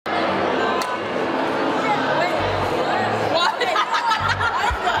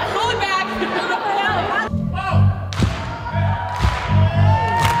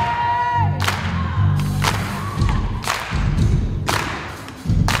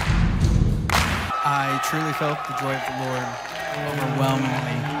I truly felt the joy of the Lord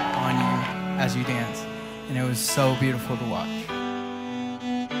overwhelmingly on you as you dance, and it was so beautiful to watch.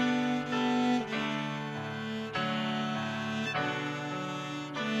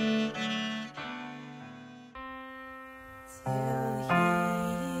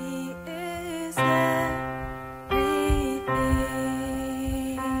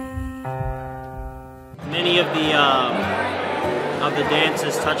 Many of the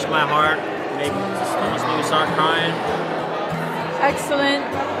dances touched my heart, almost made me start crying. Excellent.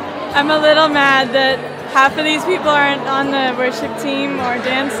 I'm a little mad that half of these people aren't on the worship team or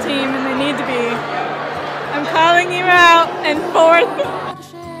dance team, and they need to be. I'm calling you out, and fourth.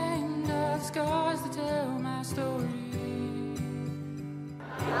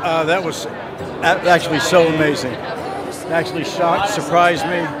 That was actually so amazing. It actually shocked, surprised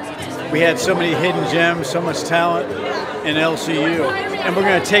me. We had so many hidden gems, so much talent in LCU, and we're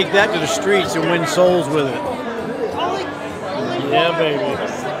going to take that to the streets and win souls with it. Yeah, baby.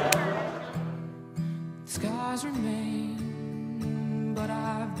 Scars remain, but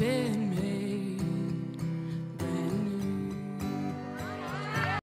I've been made.